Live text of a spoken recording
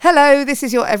Hello, this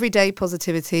is your Everyday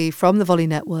Positivity from the Volley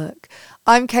Network.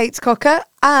 I'm Kate Cocker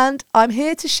and I'm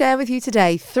here to share with you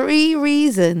today 3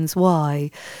 reasons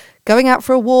why going out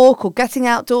for a walk or getting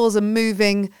outdoors and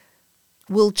moving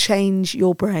will change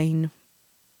your brain.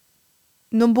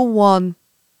 Number 1,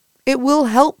 it will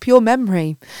help your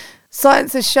memory.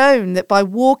 Science has shown that by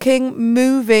walking,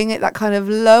 moving at that kind of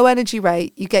low energy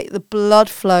rate, you get the blood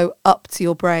flow up to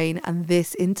your brain, and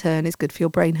this in turn is good for your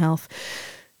brain health.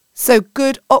 So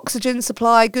good oxygen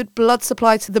supply, good blood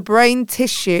supply to the brain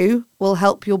tissue will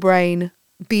help your brain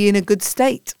be in a good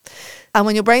state. And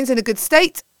when your brain's in a good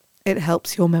state, it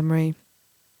helps your memory.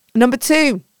 Number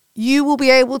 2, you will be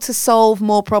able to solve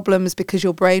more problems because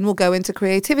your brain will go into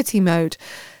creativity mode.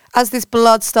 As this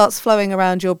blood starts flowing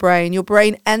around your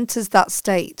brain enters that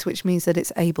state, which means that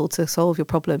it's able to solve your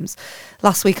problems.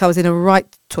 Last week I was in a right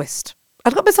twist.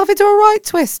 I'd got myself into a right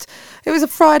twist. It was a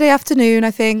Friday afternoon,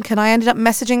 I think, and I ended up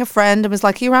messaging a friend and was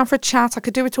like, are you around for a chat? I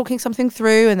could do with talking something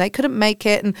through, and they couldn't make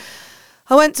it. And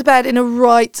I went to bed in a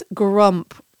right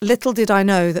grump. Little did I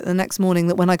know that the next morning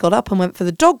that when I got up and went for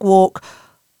the dog walk,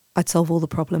 I'd solve all the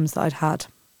problems that I'd had.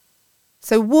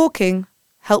 So walking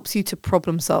helps you to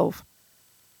problem solve.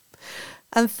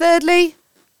 And thirdly,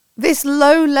 this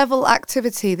low-level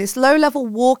activity, this low-level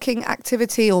walking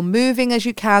activity or moving as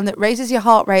you can that raises your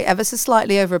heart rate ever so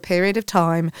slightly over a period of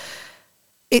time,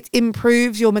 it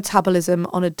improves your metabolism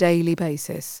on a daily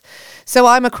basis. So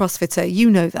I'm a CrossFitter,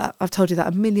 you know that. I've told you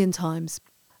that a million times.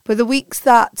 But the weeks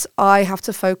that I have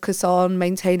to focus on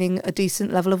maintaining a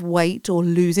decent level of weight or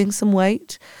losing some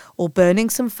weight or burning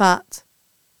some fat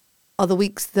are the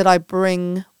weeks that I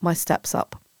bring my steps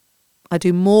up. I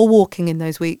do more walking in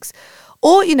those weeks.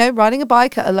 Or, riding a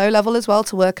bike at a low level as well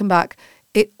to work and back.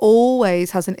 It always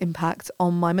has an impact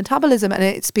on my metabolism and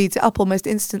it speeds it up almost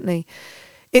instantly.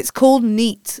 It's called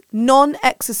NEAT,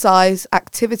 non-exercise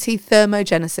activity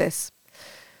thermogenesis.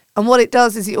 And what it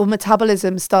does is your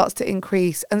metabolism starts to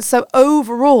increase. And so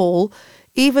overall,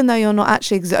 even though you're not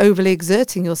actually overly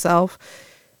exerting yourself,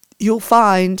 you'll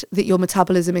find that your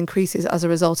metabolism increases as a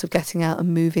result of getting out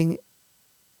and moving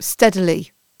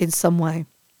steadily in some way.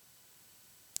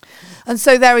 And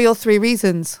so there are your 3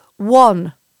 reasons.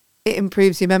 1, it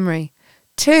improves your memory.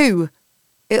 2,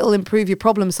 it'll improve your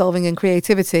problem solving and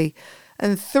creativity.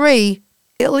 And 3,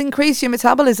 it'll increase your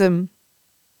metabolism.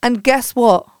 And guess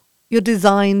what? You're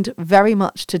designed very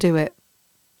much to do it.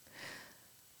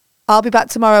 I'll be back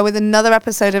tomorrow with another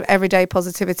episode of Everyday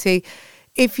Positivity.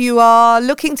 If you are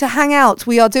looking to hang out,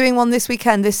 we are doing one this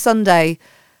weekend, this Sunday.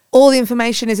 All the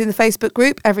information is in the Facebook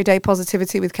group, Everyday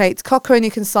Positivity with Kate Cocker, and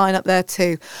you can sign up there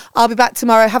too. I'll be back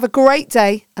tomorrow. Have a great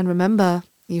day. And remember,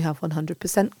 you have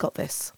 100% got this.